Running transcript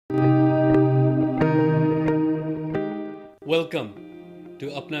Welcome to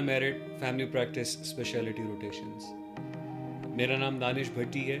APPNA Merit Family Practice Speciality Rotations. मेरा नाम दानिश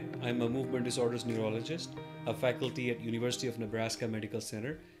भट्टी है. I'm a movement disorders neurologist, a faculty at University of Nebraska Medical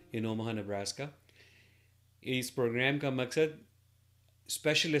Center in Omaha, Nebraska. इस programme का मकसद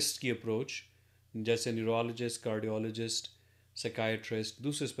specialist की approach जैसे neurologist, cardiologist, psychiatrist,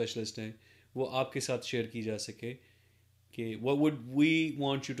 दूसरे specialist हैं वो आपके साथ शेयर की जा सके कि what would we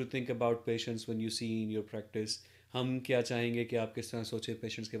want you to think about patients when you see in your practice. हम क्या चाहेंगे कि आप किस तरह सोचें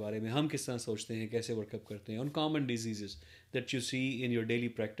पेशेंट्स के बारे में, हम किस तरह सोचते हैं, कैसे वर्कअप करते हैं on common disease that you see in your daily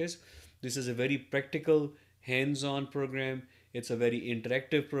practice. This is a very practical hands on programme. It's a very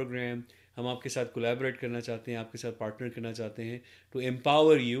interactive programme. हम आपके साथ कोलैबोरेट करना चाहते हैं, आपके साथ पार्टनर करना चाहते हैं to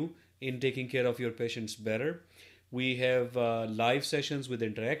empower you in taking care of your patients better. We have live sessions with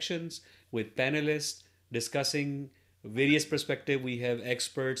interactions, with panelists discussing various perspectives. We have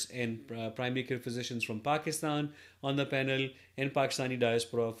experts and primary care physicians from Pakistan on the panel and Pakistani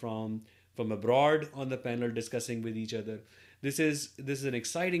diaspora from abroad on the panel discussing with each other. This is an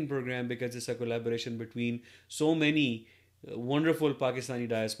exciting program because it's a collaboration between so many wonderful Pakistani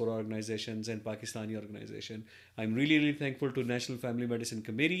diaspora organizations and Pakistani organization. I'm really thankful to National Family Medicine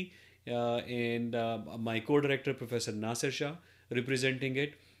Committee and my co-director Professor Nasir Shah representing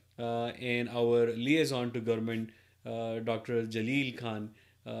it and our liaison to government Dr. Jaleel Khan.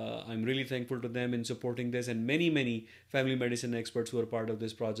 I'm really thankful to them in supporting this and many family medicine experts who are part of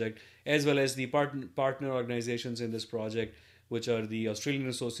this project, as well as the partner organizations in this project, which are the Australian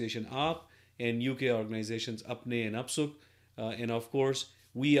Association APP and UK organizations APPNA and APSUC. And of course,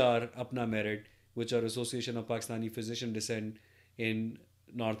 we are APPNA Merit, which are Association of Pakistani Physician Descent in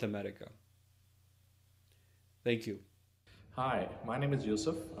North America. Thank you. Hi, my name is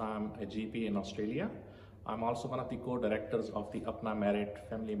Yusuf. I'm a GP in Australia. I'm also one of the co-directors of the APPNA Merit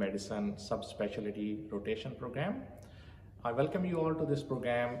Family Medicine Subspecialty Rotation Program. I welcome you all to this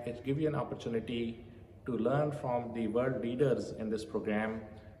program. It gives you an opportunity to learn from the world leaders in this program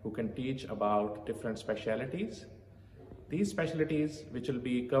who can teach about different specialties. These specialties which will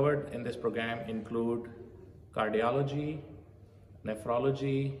be covered in this program include cardiology,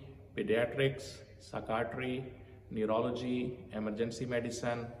 nephrology, pediatrics, psychiatry, neurology, emergency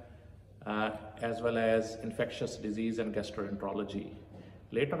medicine, as well as infectious disease and gastroenterology.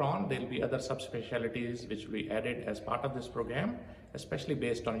 Later on, there will be other subspecialties which will be added as part of this program, especially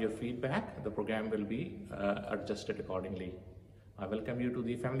based on your feedback. The program will be adjusted accordingly. I welcome you to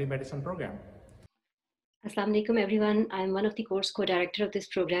the Family Medicine program. Assalamu alaikum everyone. I'm one of the course co-director of this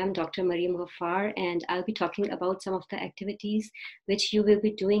program, Dr. Mariam Ghaffar, and I'll be talking about some of the activities which you will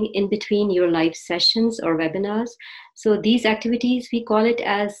be doing in between your live sessions or webinars. So these activities, we call it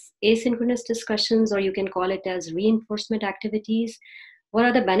as asynchronous discussions, or you can call it as reinforcement activities. What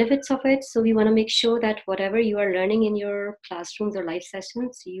are the benefits of it? So we want to make sure that whatever you are learning in your classrooms or live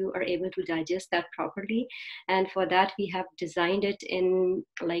sessions, you are able to digest that properly. And for that, we have designed it in,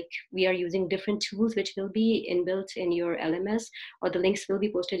 like, we are using different tools which will be inbuilt in your LMS, or the links will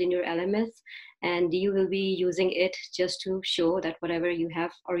be posted in your LMS. And you will be using it just to show that whatever you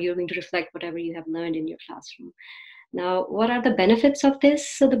have, or you're going to reflect whatever you have learned in your classroom. Now, what are the benefits of this?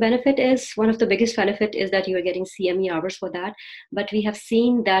 So the benefit is, one of the biggest benefit is that you are getting CME hours for that. But we have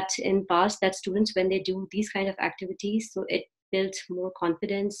seen that in past that students, when they do these kind of activities, so it builds more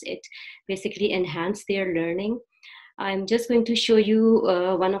confidence. It basically enhances their learning. I'm just going to show you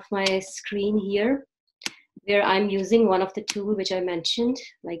one of my screen here, where I'm using one of the tool which I mentioned,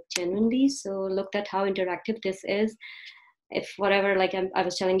 like genuinely. So look at how interactive this is. If whatever, like I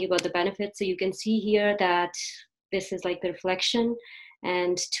was telling you about the benefits, so you can see here that this is like the reflection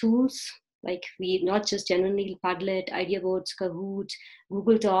and tools, like we not just generally Padlet, Idea Boards, Kahoot,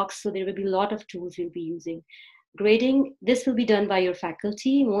 Google Docs. So there will be a lot of tools we'll be using. Grading, this will be done by your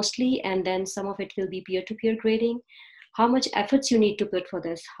faculty mostly, and then some of it will be peer-to-peer grading. How much efforts you need to put for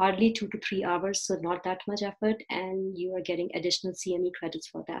this? Hardly 2 to 3 hours, so not that much effort, and you are getting additional CME credits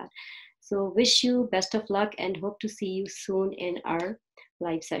for that. So wish you best of luck and hope to see you soon in our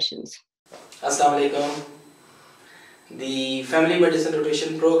live sessions. Assalamu alaikum. The Family Medicine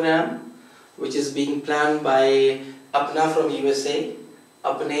Rotation Program, which is being planned by APPNA from USA,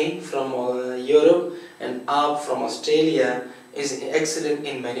 APPNA from Europe, and APP from Australia, is excellent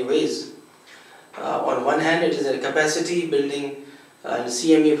in many ways. On one hand, it is a capacity building and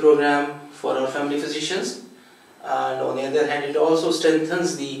CME program for our family physicians, and on the other hand, it also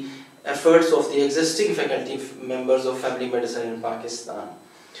strengthens the efforts of the existing faculty members of family medicine in Pakistan.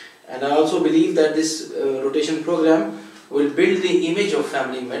 And I also believe that this rotation program will build the image of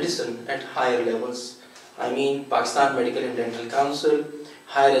family medicine at higher levels. I mean, Pakistan Medical and Dental Council,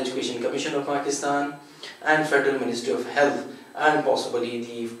 Higher Education Commission of Pakistan, and Federal Ministry of Health, and possibly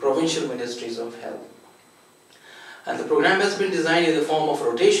the provincial ministries of health. And the program has been designed in the form of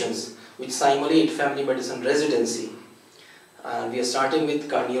rotations which simulate family medicine residency. And we are starting with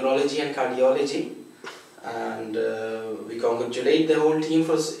cardiology and cardiology, and we congratulate the whole team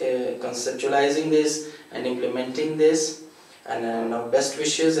for conceptualizing this and implementing this, and our best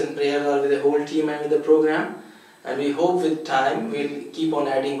wishes and prayers are with the whole team and with the program, and we hope with time we'll keep on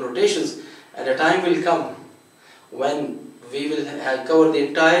adding rotations, and a time will come when we will cover the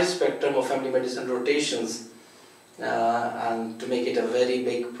entire spectrum of family medicine rotations, and to make it a very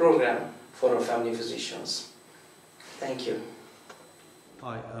big program for our family physicians. Thank you.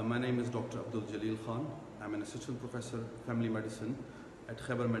 Hi, my name is Dr. Abdul Jalil Khan. I'm an assistant professor of family medicine at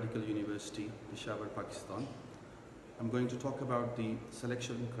Khyber Medical University, Peshawar, Pakistan. I'm going to talk about the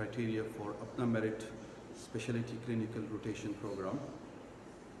selection criteria for APPNA Merit Specialty Clinical Rotation Program.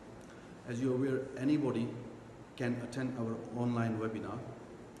 As you're aware, anybody can attend our online webinar.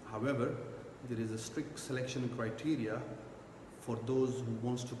 However, there is a strict selection criteria for those who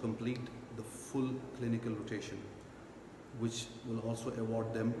wants to complete the full clinical rotation, which will also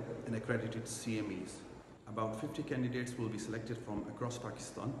award them an accredited CMEs. About 50 candidates will be selected from across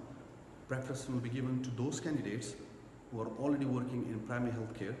Pakistan. Preference will be given to those candidates who are already working in primary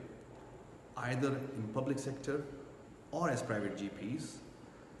health care, either in public sector or as private GPs,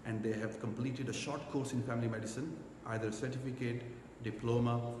 and they have completed a short course in family medicine, either a certificate,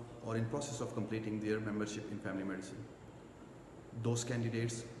 diploma, or in process of completing their membership in family medicine. Those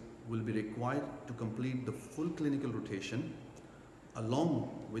candidates will be required to complete the full clinical rotation along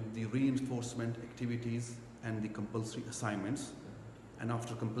with the reinforcement activities and the compulsory assignments, and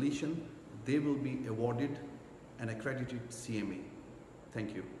after completion they will be awarded an accredited CME.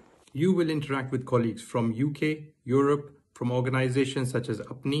 Thank you. You will interact with colleagues from UK, Europe, from organizations such as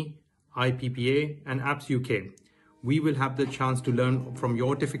APPNA, IPPA, and APPS UK. We will have the chance to learn from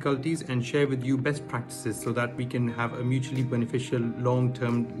your difficulties and share with you best practices so that we can have a mutually beneficial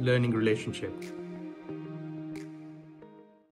long-term learning relationship.